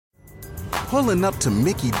Pulling up to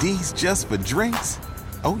Mickey D's just for drinks?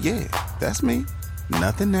 Oh yeah, that's me.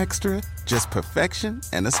 Nothing extra, just perfection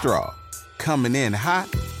and a straw. Coming in hot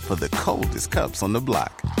for the coldest cups on the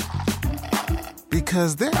block.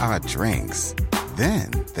 Because there are drinks.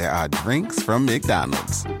 Then there are drinks from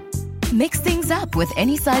McDonald's. Mix things up with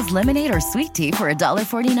any size lemonade or sweet tea for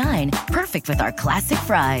 $1.49. Perfect with our classic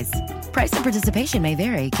fries. Price and participation may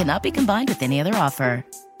vary. Cannot be combined with any other offer.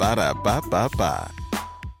 Ba-da-ba-ba-ba.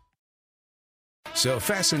 So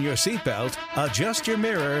fasten your seatbelt, adjust your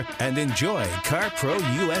mirror, and enjoy CarPro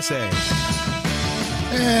USA.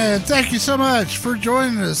 And thank you so much for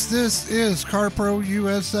joining us. This is CarPro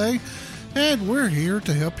USA, and we're here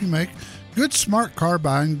to help you make good, smart car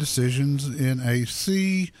buying decisions in a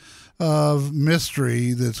sea of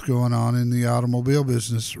mystery that's going on in the automobile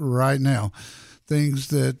business right now. Things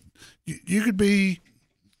that you could be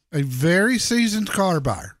a very seasoned car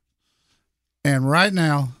buyer, and right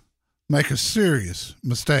now make a serious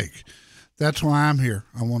mistake. That's why I'm here.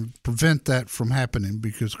 I want to prevent that from happening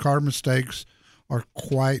because car mistakes are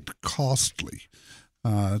quite costly,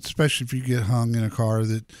 especially if you get hung in a car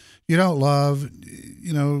that you don't love.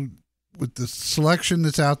 You know, with the selection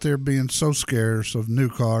that's out there being so scarce of new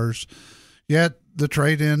cars, yet the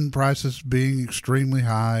trade-in prices being extremely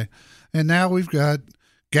high, and now we've got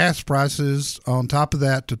gas prices on top of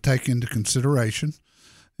that to take into consideration.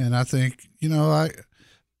 And I think, you know,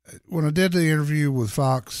 when I did the interview with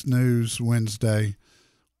Fox News Wednesday,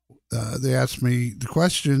 they asked me the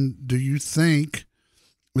question, do you think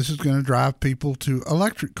this is going to drive people to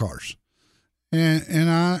electric cars? And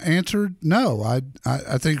I answered no.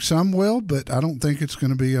 I think some will, but I don't think it's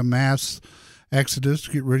going to be a mass exodus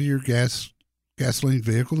to get rid of your gasoline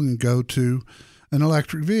vehicle and go to an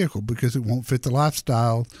electric vehicle because it won't fit the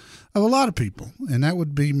lifestyle of a lot of people, and that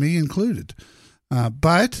would be me included.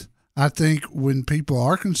 But I think when people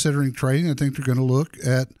are considering trading, I think they're going to look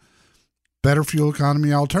at better fuel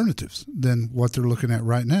economy alternatives than what they're looking at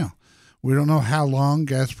right now. We don't know how long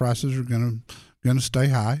gas prices are going to stay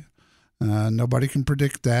high. Nobody can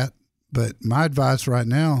predict that. But my advice right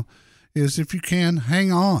now is if you can,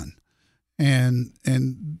 hang on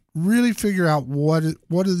and really figure out what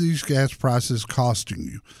are these gas prices costing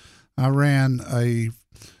you. I ran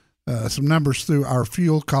some numbers through our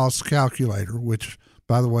fuel cost calculator, which,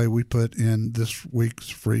 by the way, we put in this week's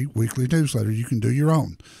free weekly newsletter. You can do your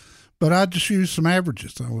own. But I just used some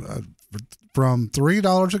averages. From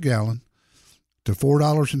 $3 a gallon to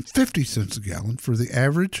 $4.50 a gallon for the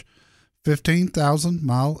average 15,000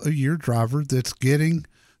 mile a year driver that's getting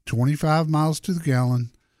 25 miles to the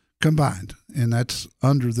gallon combined, and that's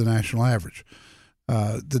under the national average.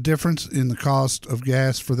 The difference in the cost of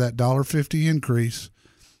gas for that $1.50 increase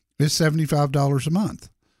is $75 a month,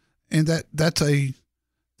 and that's a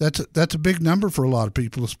big number for a lot of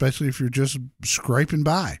people, especially if you're just scraping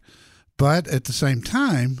by. But at the same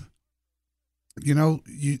time, you know,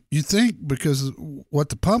 you think because what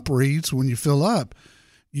the pump reads when you fill up,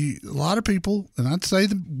 a lot of people, and I'd say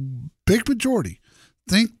the big majority,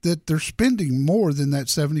 think that they're spending more than that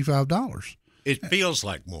 $75. It feels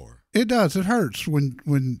like more. It does. It hurts when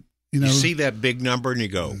you know. You see that big number and you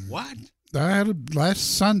go, what? I had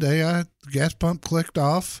last Sunday, the gas pump clicked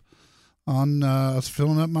off on, I was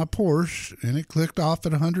filling up my Porsche, and it clicked off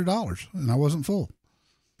at $100, and I wasn't full.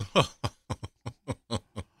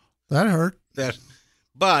 That hurt.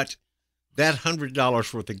 But that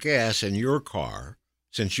 $100 worth of gas in your car,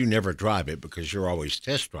 since you never drive it because you're always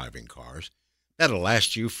test driving cars, that'll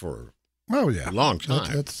last you for a long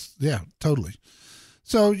time. That's totally.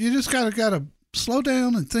 So you just gotta slow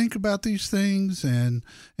down and think about these things and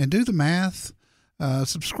do the math.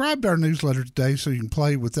 Subscribe to our newsletter today so you can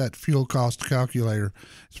play with that fuel cost calculator.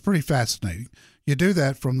 It's pretty fascinating. You do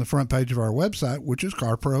that from the front page of our website, which is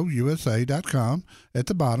carprousa.com. At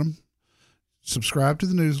the bottom, subscribe to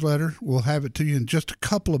the newsletter. We'll have it to you in just a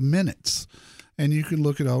couple of minutes, and you can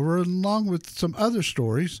look it over along with some other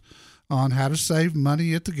stories on how to save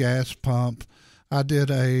money at the gas pump. I did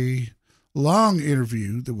a long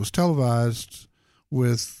interview that was televised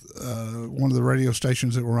with one of the radio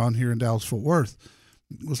stations that were on here in Dallas-Fort Worth.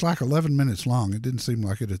 It was like 11 minutes long. It didn't seem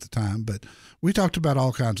like it at the time, but we talked about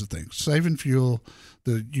all kinds of things, saving fuel,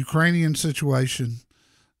 the Ukrainian situation,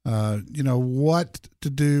 what to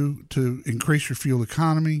do to increase your fuel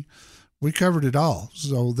economy. We covered it all.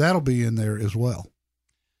 So that'll be in there as well.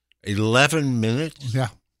 11 minutes? Yeah.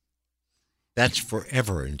 That's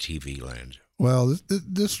forever in TV land. Well,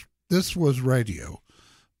 this was radio,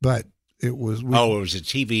 but it was. It was a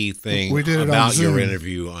TV thing. We did it about on Zoom. Your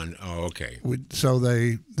interview on. Oh, okay. So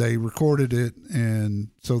they recorded it, and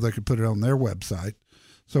so they could put it on their website.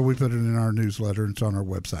 So we put it in our newsletter, and it's on our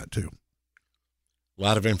website too. A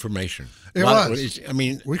lot of information. It was. I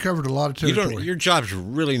mean, we covered a lot of territory. Your job's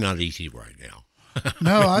really not easy right now.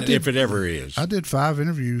 No, I did. If it ever is. I did 5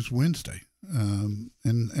 interviews Wednesday, and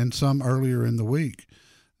some earlier in the week.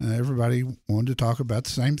 Everybody wanted to talk about the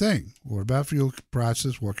same thing. What about fuel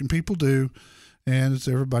prices? What can people do? And is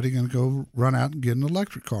everybody going to go run out and get an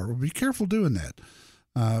electric car? Well, be careful doing that.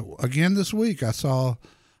 Again, this week I saw,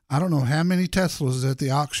 I don't know how many Teslas at the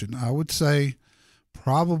auction. I would say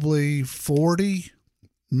probably 40,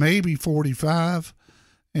 maybe 45.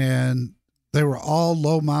 And they were all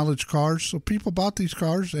low mileage cars. So people bought these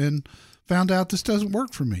cars and found out this doesn't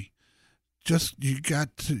work for me. You've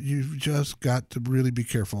just got to really be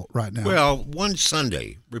careful right now. Well, one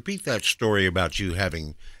Sunday, repeat that story about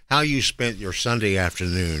how you spent your Sunday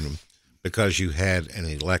afternoon because you had an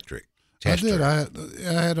electric tester. I did.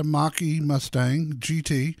 I had a Mach-E Mustang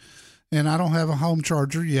GT, and I don't have a home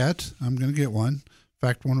charger yet. I'm going to get one. In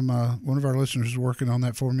fact, one of our listeners is working on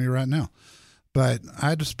that for me right now. But I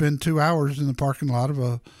had to spend 2 hours in the parking lot of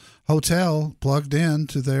a hotel plugged in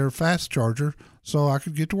to their fast charger so I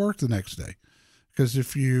could get to work the next day. Because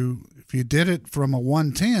if you did it from a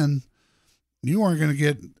 110, you weren't going to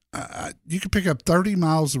get you could pick up 30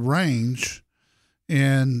 miles of range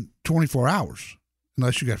in 24 hours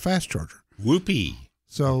unless you got a fast charger. Whoopee.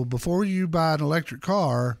 So before you buy an electric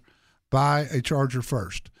car, buy a charger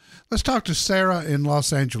first. Let's talk to Sarah in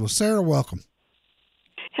Los Angeles. Sarah, welcome.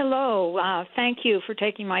 Hello. Thank you for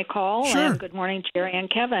taking my call. Sure. And good morning, Jerry and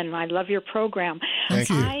Kevin. I love your program. Thank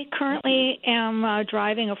you. I currently am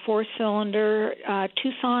driving a 4-cylinder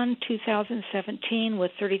Tucson 2017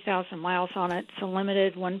 with 30,000 miles on it. It's a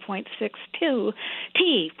limited 1.62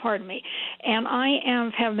 T, And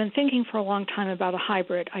I have been thinking for a long time about a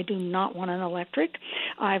hybrid. I do not want an electric.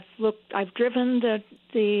 I've driven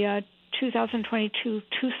the 2022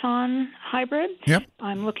 Tucson hybrid. Yep.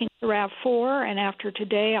 I'm looking at the RAV4, and after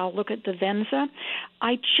today, I'll look at the Venza.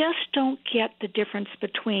 I just don't get the difference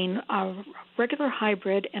between a regular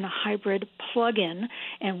hybrid and a hybrid plug-in,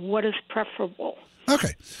 and what is preferable.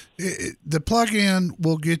 Okay. The plug-in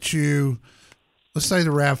will get you, let's say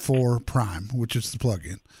the RAV4 Prime, which is the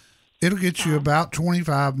plug-in. It'll get you about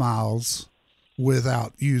 25 miles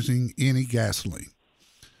without using any gasoline.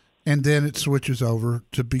 And then it switches over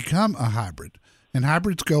to become a hybrid. And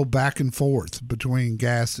hybrids go back and forth between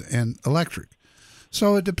gas and electric.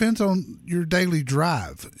 So it depends on your daily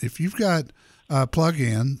drive. If you've got a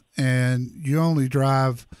plug-in and you only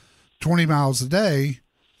drive 20 miles a day,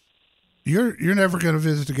 you're never going to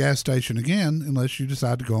visit a gas station again unless you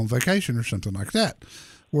decide to go on vacation or something like that.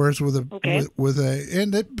 Whereas but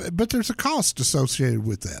there's a cost associated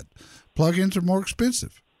with that. Plug-ins are more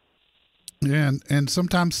expensive. And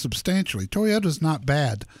sometimes substantially. Toyota's not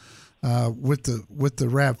bad with the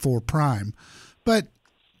RAV4 Prime, but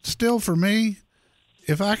still for me,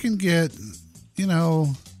 if I can get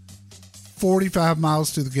 45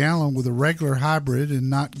 miles to the gallon with a regular hybrid and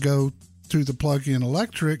not go to the plug-in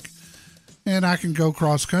electric, and I can go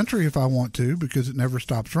cross country if I want to because it never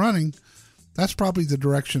stops running, that's probably the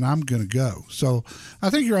direction I'm going to go. So I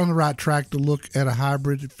think you're on the right track to look at a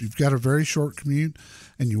hybrid. If you've got a very short commute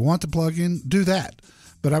and you want the plug-in, do that.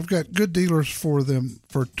 But I've got good dealers for them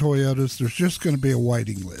for Toyotas. There's just going to be a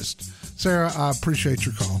waiting list. Sarah, I appreciate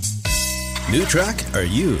your call. New truck or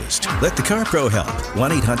used? Let the Car Pro help.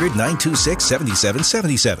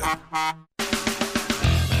 1-800-926-7777.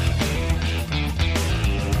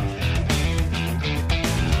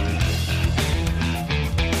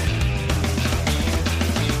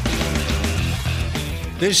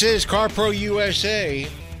 This is CarPro USA,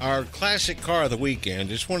 our classic car of the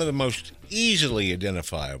weekend. It's one of the most easily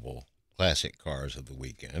identifiable classic cars of the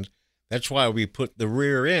weekend. That's why we put the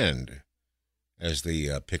rear end as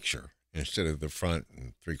the picture instead of the front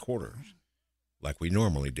and 3/4 like we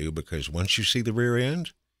normally do, because once you see the rear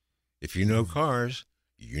end, if you know cars,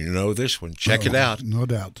 you know this one. Check it out. No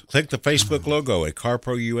doubt. Click the Facebook logo at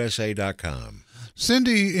carprousa.com.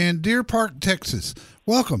 Cindy in Deer Park, Texas.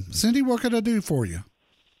 Welcome. Cindy, what can I do for you?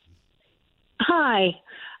 Hi.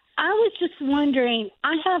 I was just wondering,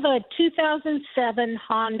 I have a 2007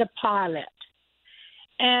 Honda Pilot,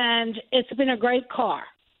 and it's been a great car.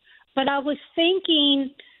 But I was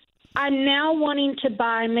thinking I'm now wanting to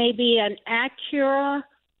buy maybe an Acura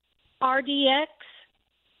RDX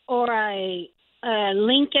or a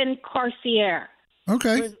Lincoln Corsair.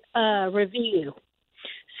 Okay. Review.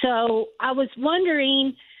 So I was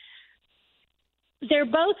wondering, they're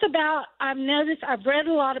both about, I've read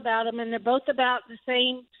a lot about them, and they're both about the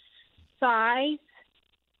same size.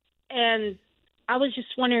 And I was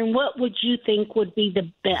just wondering, what would you think would be the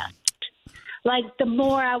best? Like the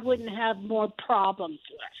more I wouldn't have more problems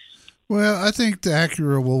with. Well, I think the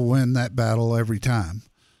Acura will win that battle every time.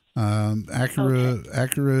 Acura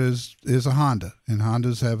is a Honda, and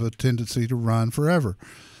Hondas have a tendency to run forever.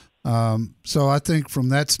 So I think from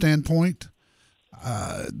that standpoint,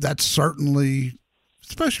 that's certainly,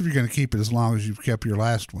 especially if you're going to keep it as long as you've kept your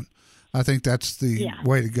last one, I think that's the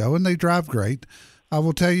way to go. And they drive great. I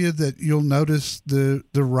will tell you that you'll notice the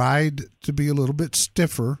ride to be a little bit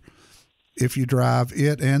stiffer if you drive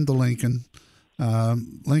it and the Lincoln.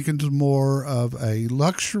 Lincoln's more of a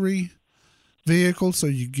luxury vehicle, so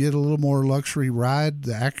you get a little more luxury ride.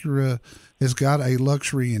 The Acura has got a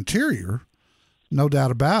luxury interior, no doubt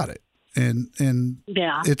about it. And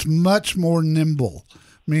it's much more nimble,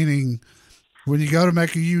 meaning when you go to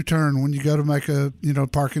make a U-turn, when you go to make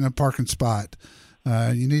park in a parking spot,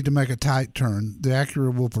 you need to make a tight turn. The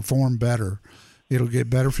Acura will perform better. It'll get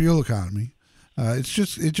better fuel economy.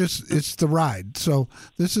 It's the ride. So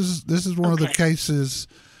this is one of the cases,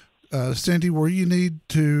 Cindy, where you need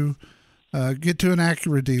to get to an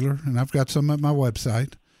Acura dealer, and I've got some at my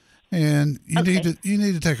website, and you need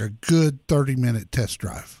to take a good 30-minute test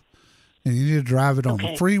drive, and you need to drive it on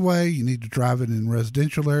the freeway. You need to drive it in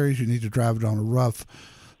residential areas. You need to drive it on a rough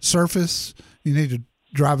surface. You need to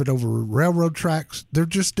drive it over railroad tracks. They're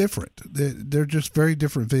just different. They're just very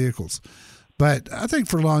different vehicles. But I think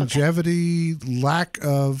for longevity, lack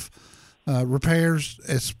of repairs,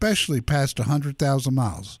 especially past 100,000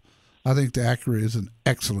 miles, I think the Acura is an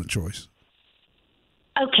excellent choice.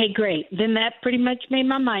 Okay, great. Then that pretty much made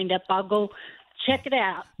my mind up. I'll go check it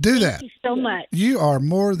out. Thank you so much. You are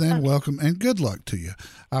more than welcome, and good luck to you.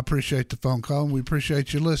 I appreciate the phone call, and we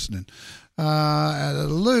appreciate you listening.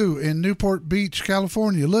 Lou in Newport Beach,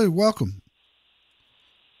 California. Lou, welcome.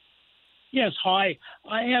 Yes, hi.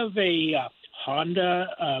 I have a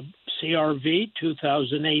Honda CR-V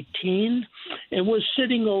 2018. It was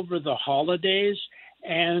sitting over the holidays,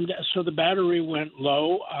 and so the battery went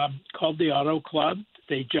low. Called the Auto Club.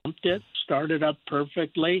 They jumped it, started up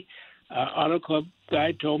perfectly. Auto Club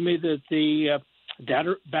guy told me that the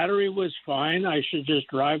battery was fine. I should just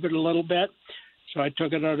drive it a little bit. So I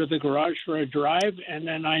took it out of the garage for a drive, and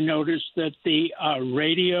then I noticed that the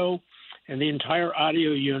radio and the entire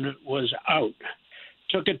audio unit was out.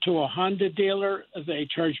 Took it to a Honda dealer. They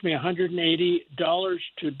charged me $180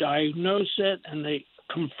 to diagnose it, and they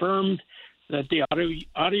confirmed that the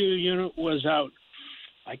audio unit was out.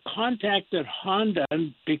 I contacted Honda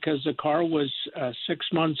because the car was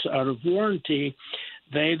 6 months out of warranty.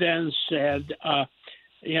 They then said,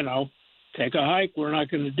 take a hike. We're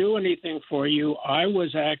not going to do anything for you. I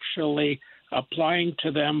was actually applying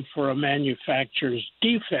to them for a manufacturer's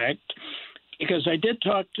defect because I did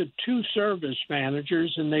talk to two service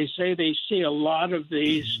managers, and they say they see a lot of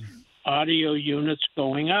these audio units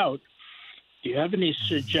going out. Do you have any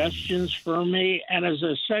suggestions for me? And as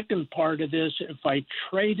a second part of this, if I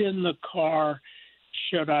trade in the car,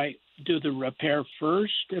 should I do the repair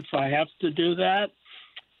first if I have to do that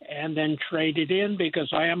and then trade it in?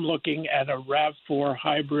 Because I am looking at a RAV4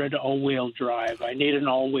 hybrid all-wheel drive. I need an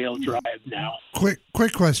all-wheel drive now.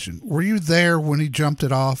 Quick question. Were you there when he jumped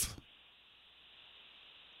it off?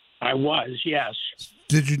 I was, yes.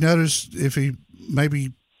 Did you notice if he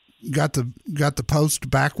maybe got the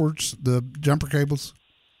post backwards, the jumper cables?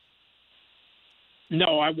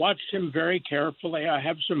 No, I watched him very carefully. I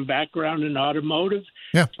have some background in automotive,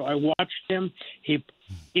 so I watched him. He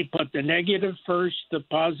put the negative first, the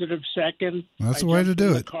positive second. That's the way to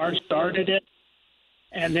do it. The car started it,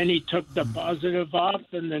 and then he took the positive off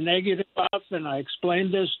and the negative off, and I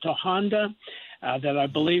explained this to Honda, that I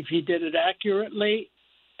believe he did it accurately,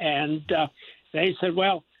 and they said,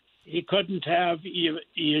 well, he couldn't have,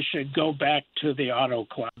 you should go back to the Auto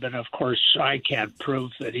Club. And, of course, I can't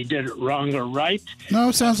prove that he did it wrong or right. No,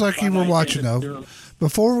 it sounds like you were watching, though.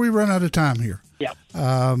 Before we run out of time here,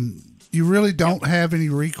 you really don't have any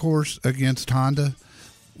recourse against Honda.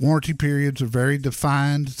 Warranty periods are very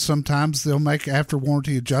defined. Sometimes they'll make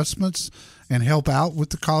after-warranty adjustments and help out with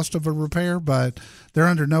the cost of a repair, but they're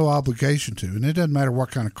under no obligation to, and it doesn't matter what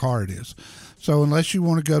kind of car it is. So unless you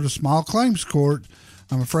want to go to small claims court,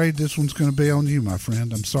 I'm afraid this one's going to be on you, my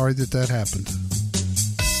friend. I'm sorry that happened.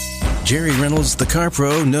 Jerry Reynolds, the Car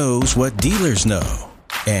Pro, knows what dealers know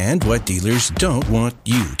and what dealers don't want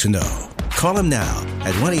you to know. Call him now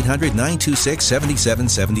at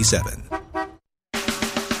 1-800-926-7777.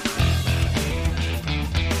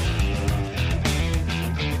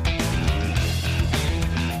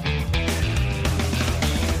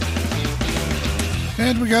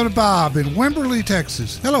 And we go to Bob in Wimberley,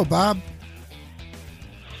 Texas. Hello, Bob.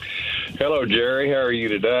 Hello, Jerry. How are you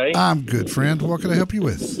today? I'm good, friend. What can I help you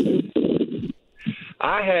with?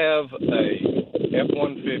 I have a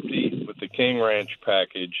F-150 with the King Ranch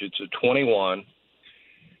package. It's a 21,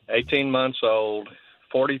 18 months old,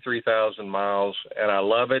 43,000 miles, and I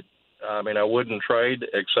love it. I mean, I wouldn't trade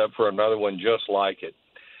except for another one just like it.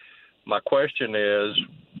 My question is,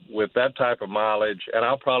 with that type of mileage, and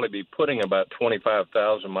I'll probably be putting about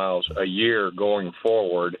 25,000 miles a year going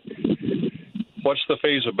forward, what's the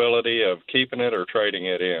feasibility of keeping it or trading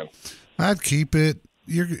it in? I'd keep it.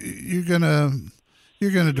 You're gonna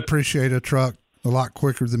depreciate a truck a lot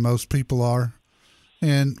quicker than most people are,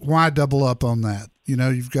 and why double up on that? You know,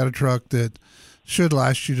 you've got a truck that should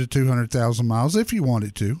last you to 200,000 miles if you want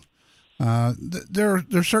it to. There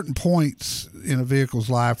are certain points in a vehicle's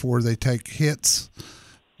life where they take hits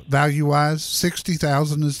value-wise.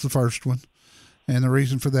 60,000 is the first one. And the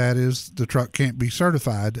reason for that is the truck can't be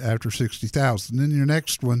certified after 60,000. Then your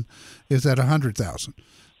next one is at 100,000.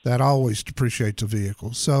 That always depreciates a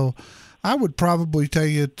vehicle. So I would probably tell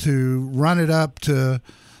you to run it up to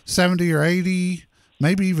 70 or 80,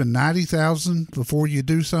 maybe even 90,000 before you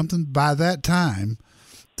do something. By that time,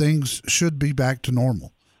 things should be back to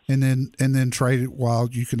normal. And then trade it while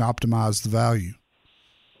you can optimize the value.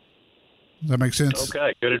 Does that make sense?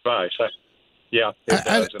 Okay, good advice. Yeah, it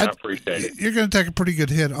does, and I appreciate it. You're going to take a pretty good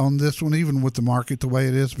hit on this one, even with the market the way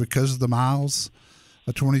it is, because of the miles.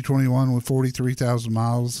 A 2021 with 43,000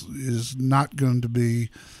 miles is not going to be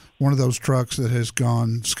one of those trucks that has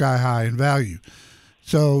gone sky high in value.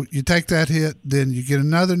 So you take that hit, then you get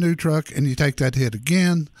another new truck, and you take that hit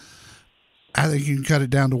again. I think you can cut it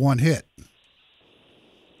down to one hit.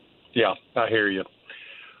 Yeah, I hear you.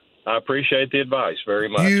 I appreciate the advice very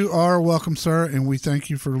much. You are welcome, sir, and we thank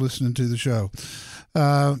you for listening to the show.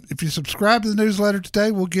 If you subscribe to the newsletter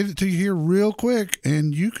today, we'll get it to you here real quick,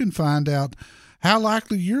 and you can find out how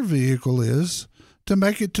likely your vehicle is to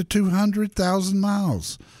make it to 200,000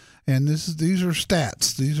 miles. And these are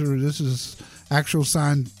stats. This is actual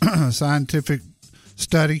scientific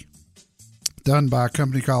study done by a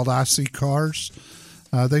company called IC Cars.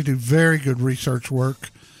 They do very good research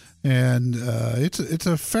work. And it's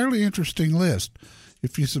a fairly interesting list.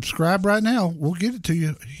 If you subscribe right now, we'll get it to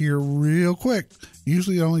you here real quick.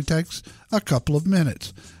 Usually it only takes a couple of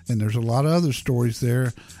minutes. And there's a lot of other stories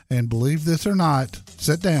there. And believe this or not,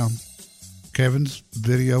 sit down. Kevin's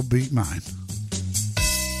video beat mine.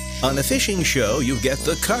 On a fishing show, you get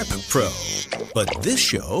the Carp Pro. But this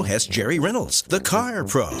show has Jerry Reynolds, the Car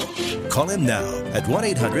Pro. Call him now at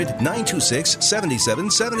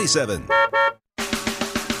 1-800-926-7777.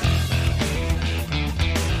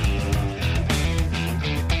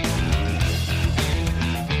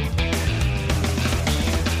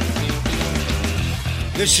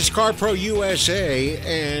 This is CarPro USA,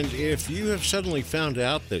 and if you have suddenly found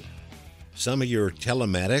out that some of your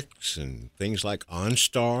telematics and things like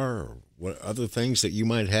OnStar or what other things that you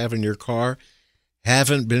might have in your car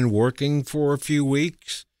haven't been working for a few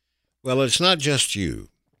weeks, well, it's not just you.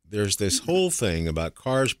 There's this whole thing about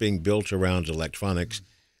cars being built around electronics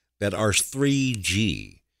that are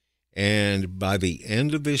 3G. And by the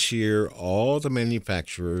end of this year, all the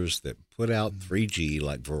manufacturers that put out 3G,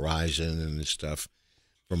 like Verizon and stuff,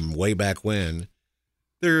 from way back when,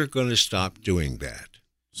 they're going to stop doing that.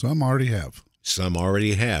 Some already have. Some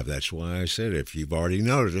already have. That's why I said if you've already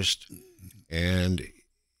noticed.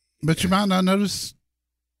 But you might not notice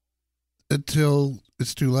until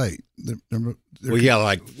it's too late. Well, yeah,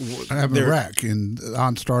 like having a wreck and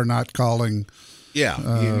OnStar not calling.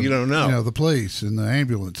 Yeah, you don't know. You know, the police and the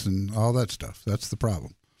ambulance and all that stuff. That's the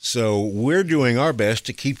problem. So we're doing our best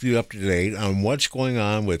to keep you up to date on what's going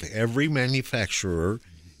on with every manufacturer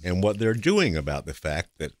and what they're doing about the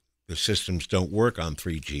fact that the systems don't work on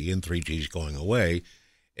 3G and 3G is going away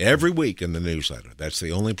every week in the newsletter. That's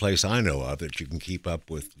the only place I know of that you can keep up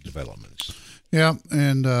with developments. Yeah,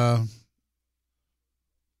 and I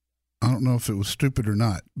don't know if it was stupid or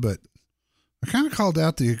not, but I kind of called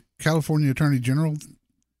out the California Attorney General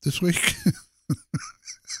this week.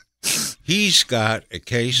 He's got a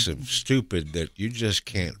case of stupid that you just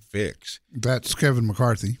can't fix. That's Kevin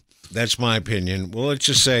McCarthy. That's my opinion. Well, let's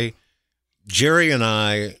just say Jerry and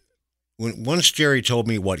I, once Jerry told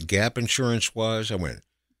me what gap insurance was, I went,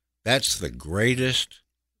 that's the greatest,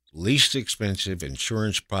 least expensive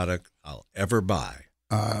insurance product I'll ever buy.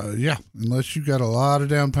 Yeah, unless you got a lot of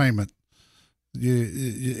down payment.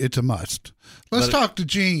 It's a must. Let's talk to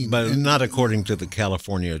Gene. But not according to the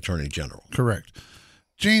California Attorney General. Correct.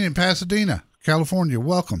 Gene in Pasadena, California,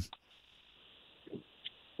 welcome.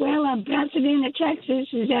 Well, Pasadena, Texas,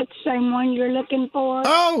 is that the same one you're looking for?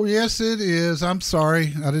 Oh, yes, it is. I'm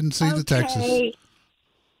sorry. I didn't see the Texas.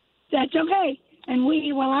 That's okay. And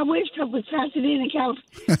I wish it was Pasadena,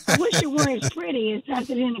 California. I wish it were as pretty as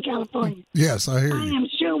Pasadena, California. Yes, I hear you. I am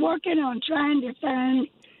still working on trying to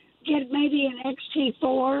get maybe an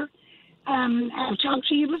XT4. I've talked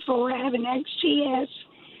to you before. I have an XTS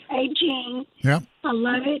 18. Yep. I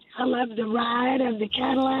love it. I love the ride of the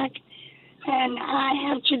Cadillac. And I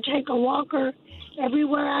have to take a walker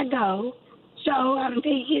everywhere I go. So I'm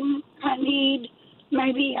thinking I need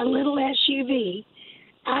maybe a little SUV.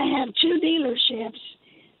 I have 2 dealerships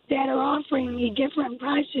that are offering me different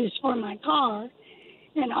prices for my car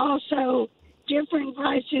and also different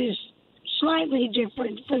prices, slightly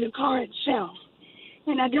different for the car itself.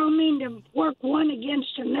 And I don't mean to work one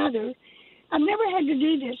against another. I've never had to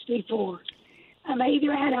do this before. I've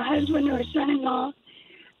either had a husband or a son-in-law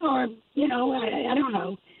or, I don't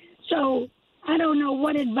know. So I don't know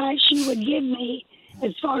what advice you would give me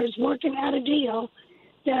as far as working out a deal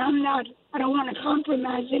that I don't want to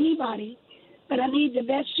compromise anybody, but I need the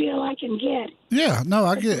best deal I can get. Yeah, no,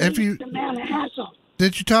 I get it. The amount of hassle.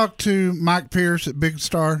 Did you talk to Mike Pierce at Big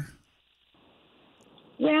Star?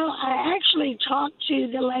 Well, I actually talked to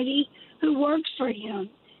the lady who works for him.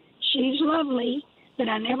 She's lovely, but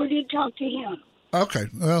I never did talk to him. Okay,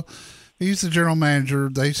 well, he's the general manager.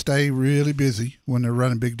 They stay really busy when they're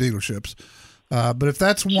running big dealerships. But if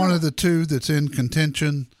that's one of the two that's in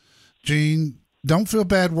contention, Gene, don't feel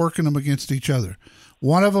bad working them against each other.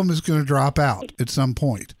 One of them is going to drop out at some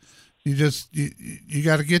point. You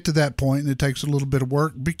got to get to that point, and it takes a little bit of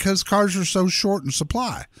work because cars are so short in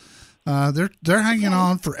supply. They're hanging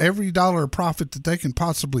on for every dollar of profit that they can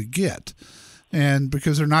possibly get, and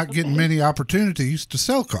because they're not getting many opportunities to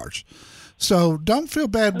sell cars. So don't feel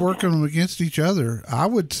bad working them against each other. I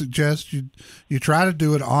would suggest you try to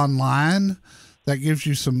do it online. That gives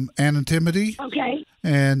you some anonymity. Okay.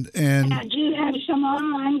 And I do have some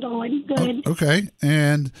online going. Good. Okay.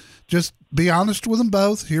 And just be honest with them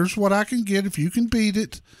both. Here's what I can get. If you can beat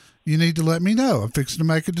it, you need to let me know. I'm fixing to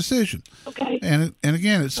make a decision. Okay. And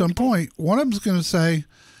again, at some point, one of them's going to say,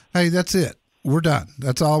 hey, that's it. We're done.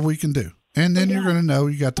 That's all we can do. And then you're going to know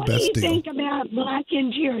you got the best deal. What do you think about black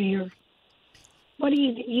interior? What do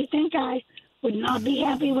you think I would not be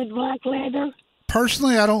happy with black leather?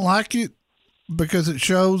 Personally, I don't like it because it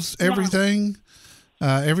shows everything,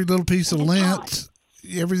 every little piece of lint.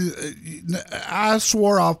 I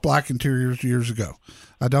swore off black interiors years ago.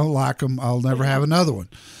 I don't like them. I'll never have another one.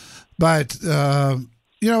 But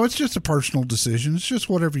it's just a personal decision. It's just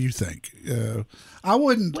whatever you think. I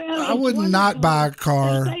would not buy a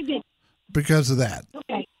car because of that.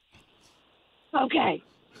 Okay.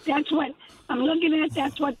 That's what I'm looking at.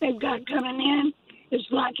 That's what they've got coming in is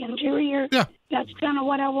black interior. Yeah. That's kind of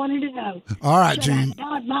what I wanted to know. All right, Gene.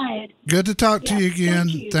 Not buy it. Good to talk to you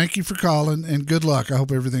again. Thank you for calling, and good luck. I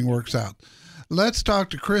hope everything works out. Let's talk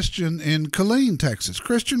to Christian in Killeen, Texas.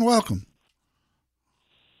 Christian, welcome.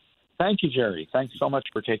 Thank you, Jerry. Thanks so much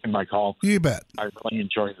for taking my call. You bet. I really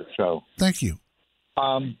enjoy the show. Thank you.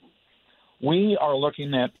 We are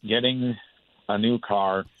looking at getting a new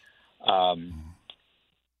car.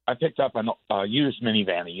 I picked up a used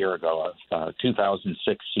minivan a year ago, a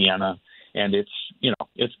 2006 Sienna, and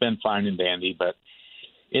it's been fine and dandy, but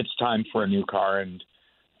it's time for a new car, and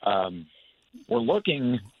we're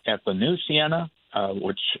looking at the new Sienna,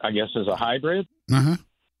 which I guess is a hybrid,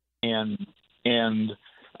 and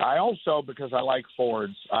I also, because I like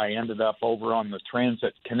Fords, I ended up over on the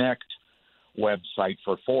Transit Connect website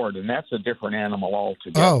for Ford, and that's a different animal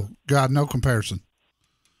altogether. Oh, God, no comparison.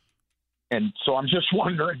 And so I'm just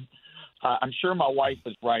wondering, I'm sure my wife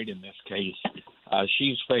is right in this case.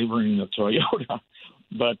 She's favoring the Toyota,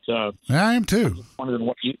 but I am too. I'm just wondering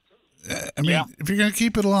what you. If you're going to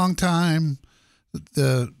keep it a long time,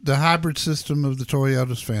 the hybrid system of the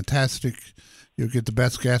Toyota is fantastic. You'll get the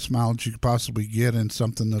best gas mileage you could possibly get in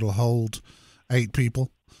something that'll hold 8 people.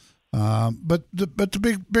 But the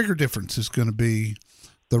bigger difference is going to be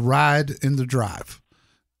the ride and the drive.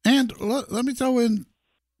 And let me throw in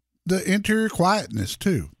the interior quietness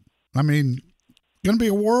too. I mean, going to be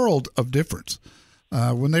a world of difference.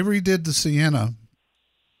 When they redid the Sienna,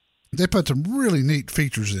 they put some really neat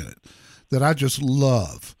features in it that I just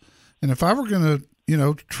love. And if I were going to,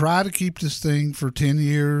 try to keep this thing for 10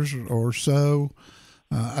 years or so,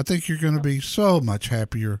 I think you're going to be so much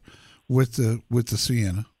happier with the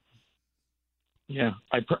Sienna. Yeah,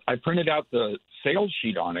 I printed out the sales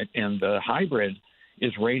sheet on it, and the hybrid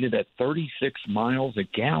is rated at 36 miles a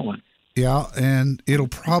gallon. Yeah, and it'll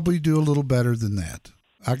probably do a little better than that.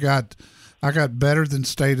 I got better than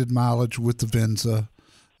stated mileage with the Venza,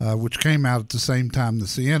 which came out at the same time the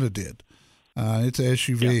Sienna did. It's an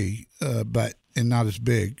SUV, but not as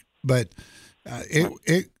big. But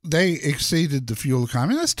They exceeded the fuel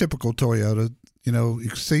economy. That's typical Toyota.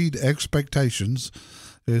 Exceed expectations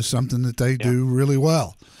is something that they do really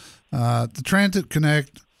well. The Transit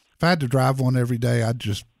Connect, if I had to drive one every day, I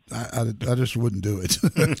just wouldn't do it.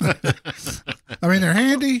 I mean, they're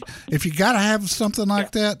handy. If you got to have something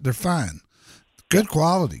like that, they're fine. Good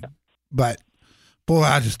quality. But, boy,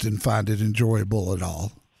 I just didn't find it enjoyable at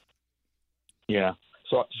all. Yeah.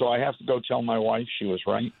 So I have to go tell my wife she was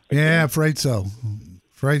right? Yeah, afraid so.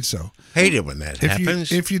 Hate it when that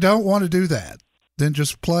happens. If you don't want to do that, then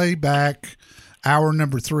just play back hour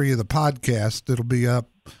number 3 of the podcast. It'll be up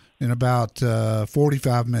in about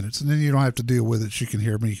 45 minutes, and then you don't have to deal with it. She can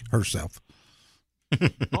hear me herself.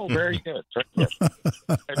 Oh, very good. Very good.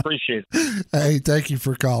 I appreciate it. Hey, thank you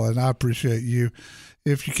for calling. I appreciate you.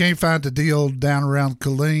 If you can't find a deal down around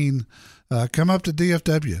Killeen, come up to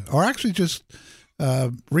DFW, or actually just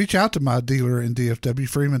reach out to my dealer in DFW,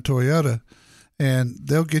 Freeman Toyota, and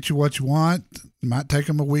they'll get you what you want. It might take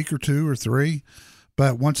them a week or 2 or 3,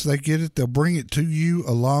 but once they get it, they'll bring it to you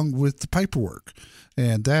along with the paperwork,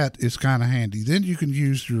 and that is kind of handy. Then you can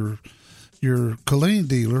use your Killeen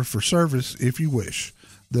dealer for service if you wish.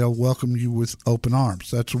 They'll welcome you with open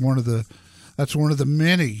arms. That's one of the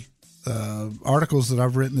many articles that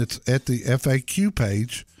I've written. It's at the FAQ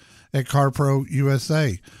page at CarPro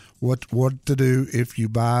USA. What to do if you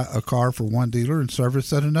buy a car for one dealer and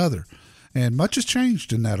service at another. And much has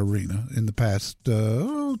changed in that arena in the past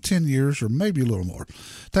 10 years or maybe a little more.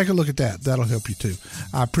 Take a look at that. That'll help you too.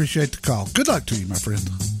 I appreciate the call. Good luck to you, my friend.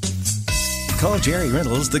 Call Jerry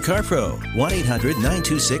Reynolds, the Car Pro,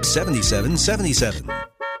 1-800-926-7777.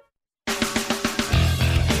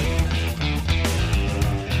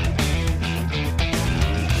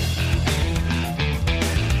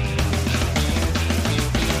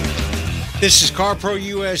 This is CarPro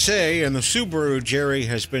USA, and the Subaru Jerry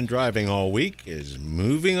has been driving all week is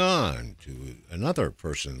moving on to another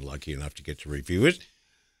person lucky enough to get to review it.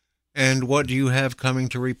 And what do you have coming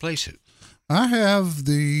to replace it? I have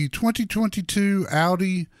the 2022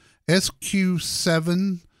 Audi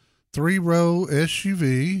SQ7 3-row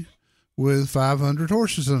SUV with 500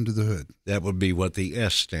 horses under the hood. That would be what the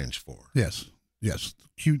S stands for. Yes.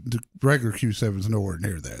 The regular Q7 is nowhere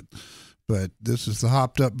near that. But this is the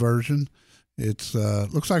hopped-up version. It's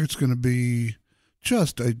looks like it's going to be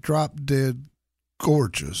just a drop-dead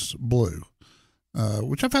gorgeous blue,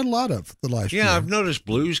 which I've had a lot of the last year. Yeah, I've noticed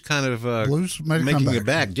blues kind of making it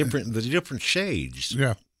back, the different shades.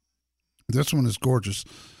 Yeah, this one is gorgeous,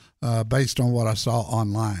 based on what I saw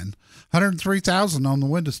online. 103,000 on the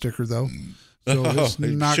window sticker though, so it's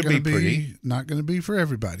not going to be for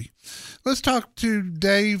everybody. Let's talk to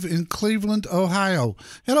Dave in Cleveland, Ohio.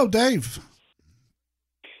 Hello, Dave.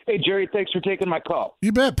 Hey, Jerry, thanks for taking my call.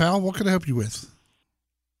 You bet, pal. What can I help you with?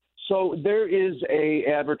 So there is a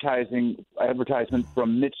advertisement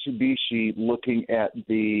from Mitsubishi looking at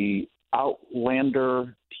the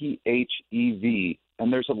Outlander PHEV,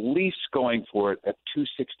 and there's a lease going for it at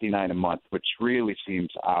 $269 a month, which really seems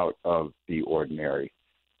out of the ordinary.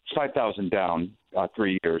 It's $5,000 down,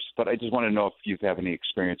 3 years, but I just want to know if you have any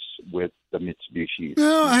experience with the Mitsubishi.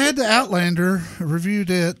 No, I had the Outlander, reviewed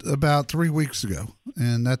it about 3 weeks ago,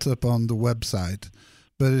 and that's up on the website.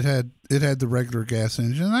 But it had the regular gas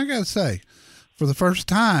engine. And I got to say, for the first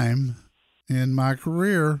time in my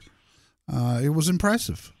career, it was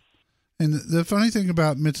impressive. And the funny thing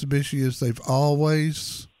about Mitsubishi is they've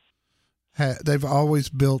always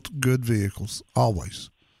built good vehicles, always.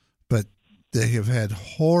 But they have had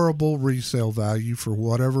horrible resale value for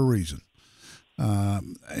whatever reason.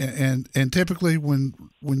 And typically when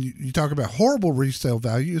you talk about horrible resale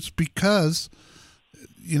value, it's because,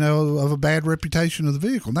 of a bad reputation of the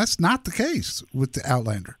vehicle. And that's not the case with the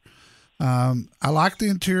Outlander. I like the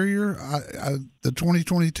interior. The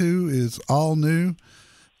 2022 is all new.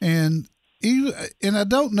 And I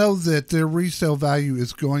don't know that their resale value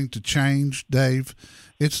is going to change, Dave.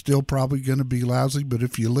 It's still probably going to be lousy, but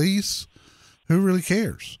if you lease, who really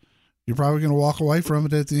cares? You're probably going to walk away from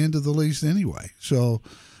it at the end of the lease anyway. So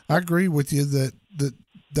I agree with you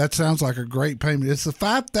that sounds like a great payment. It's the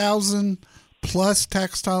 $5,000 plus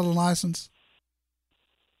tax, title, and license.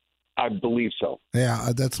 I believe so.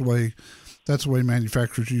 Yeah, that's the way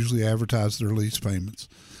manufacturers usually advertise their lease payments.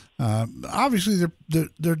 Obviously,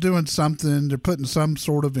 they're doing something. They're putting some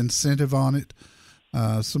sort of incentive on it,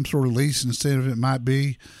 some sort of lease incentive. It might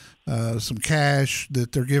be some cash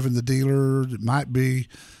that they're giving the dealer. It might be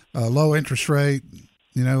a low interest rate,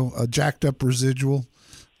 a jacked up residual,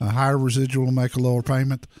 a higher residual will make a lower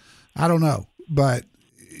payment. I don't know, but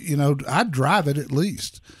I'd drive it at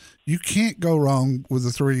least. You can't go wrong with a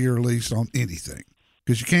 3-year lease on anything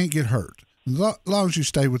because you can't get hurt. as long as you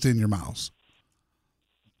stay within your miles.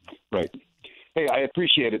 Right. Hey, I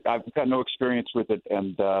appreciate it. I've got no experience with it,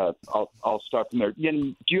 and I'll start from there.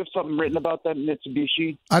 Yin, do you have something written about that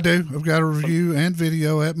Mitsubishi? I do. I've got a review and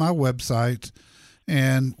video at my website.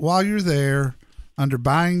 And while you're there, under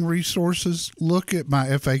buying resources, look at my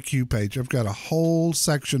FAQ page. I've got a whole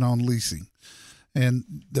section on leasing. And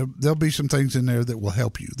there'll be some things in there that will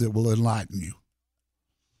help you, that will enlighten you.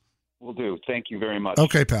 Will do. Thank you very much.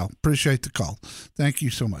 Okay, pal. Appreciate the call. Thank you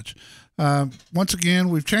so much. Once again,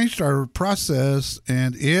 we've changed our process,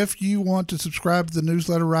 and if you want to subscribe to the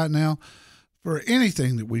newsletter right now for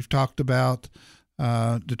anything that we've talked about,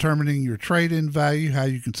 determining your trade-in value, how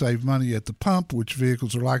you can save money at the pump, which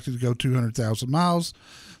vehicles are likely to go 200,000 miles,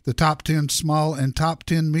 the top 10 small and top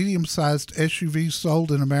 10 medium-sized SUVs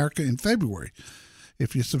sold in America in February.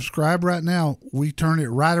 If you subscribe right now, we turn it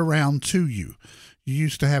right around to you. You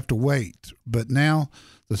used to have to wait, but now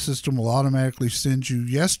the system will automatically send you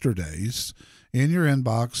yesterday's in your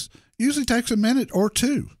inbox. Usually takes a minute or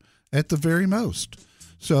two at the very most.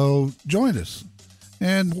 So join us.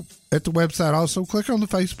 And at the website also, click on the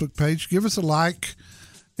Facebook page, give us a like,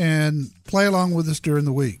 and play along with us during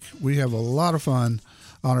the week. We have a lot of fun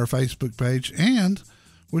on our Facebook page, and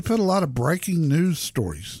we put a lot of breaking news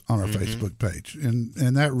stories on our Facebook page,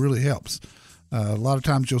 and that really helps. A lot of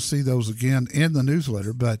times you'll see those again in the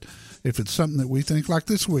newsletter, but if it's something that we think, like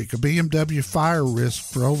this week, a BMW fire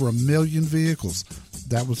risk for over 1 million vehicles,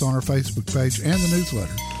 that was on our Facebook page and the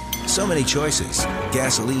newsletter. So many choices.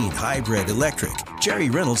 Gasoline, hybrid, electric. Jerry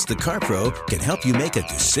Reynolds, the Car Pro, can help you make a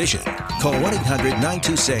decision. Call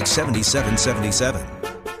 1-800-926-7777.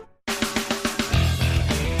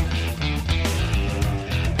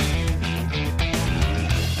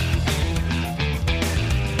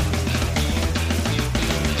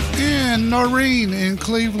 And Noreen in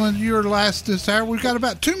Cleveland, you're last this hour. We've got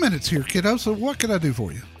about 2 minutes here, kiddo, so what can I do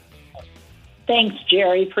for you? Thanks,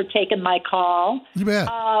 Jerry, for taking my call. You bet.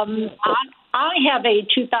 I have a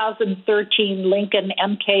 2013 Lincoln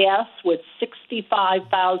MKS with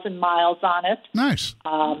 65,000 miles on it. Nice.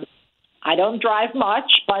 I don't drive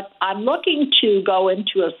much, but I'm looking to go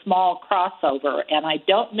into a small crossover, and I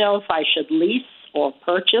don't know if I should lease or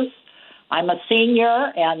purchase. I'm a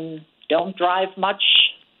senior and don't drive much,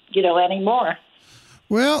 anymore.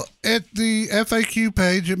 Well, at the FAQ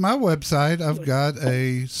page at my website, I've got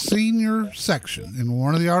a senior section. And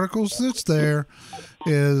one of the articles that's there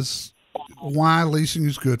is why leasing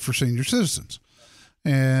is good for senior citizens.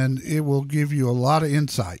 And it will give you a lot of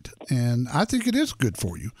insight. And I think it is good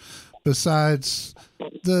for you. Besides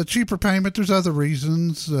the cheaper payment, there's other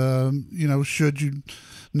reasons. Should you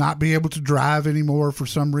not be able to drive anymore for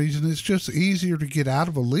some reason, it's just easier to get out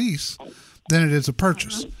of a lease than it is a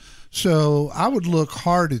purchase. So I would look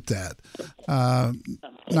hard at that.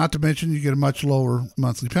 Not to mention you get a much lower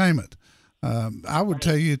monthly payment. I would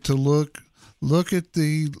tell you to look at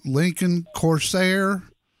the Lincoln Corsair,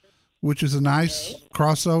 which is a nice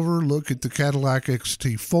crossover. Look at the Cadillac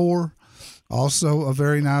XT4, also a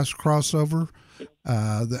very nice crossover.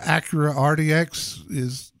 The Acura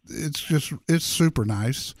RDX it's super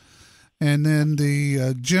nice. And then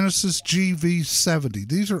the Genesis GV70.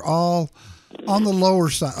 These are all on the lower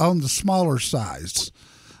side, on the smaller size,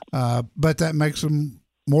 but that makes them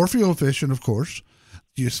more fuel efficient, of course.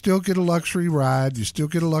 You still get a luxury ride, you still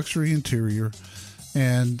get a luxury interior,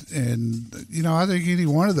 and I think any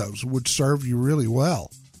one of those would serve you really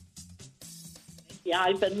well. Yeah,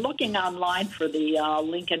 I've been looking online for the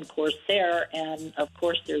Lincoln Corsair, and of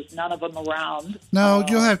course, there's none of them around. No,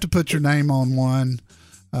 you'll have to put your name on one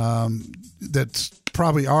that's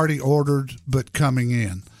probably already ordered but coming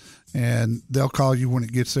in. And they'll call you when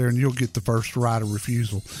it gets there, and you'll get the first right of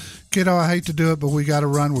refusal. Kiddo, I hate to do it, but we got to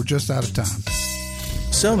run. We're just out of time.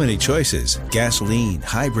 So many choices. Gasoline,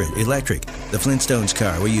 hybrid, electric. The Flintstones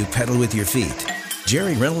car where you pedal with your feet.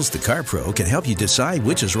 Jerry Reynolds, the Car Pro, can help you decide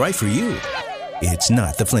which is right for you. It's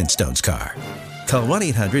not the Flintstones car. Call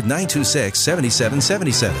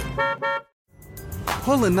 1-800-926-7777.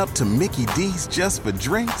 Pulling up to Mickey D's just for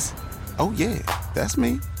drinks? Oh, yeah, that's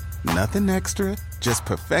me. Nothing extra, just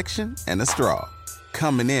perfection and a straw.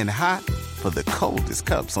 Coming in hot for the coldest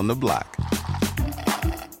cups on the block.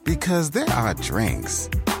 Because there are drinks.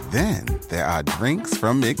 Then there are drinks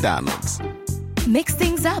from McDonald's. Mix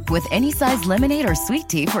things up with any size lemonade or sweet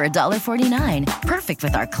tea for $1.49. Perfect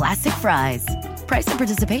with our classic fries. Price and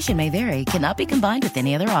participation may vary. Cannot be combined with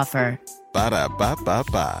any other offer.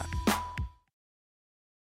 Ba-da-ba-ba-ba.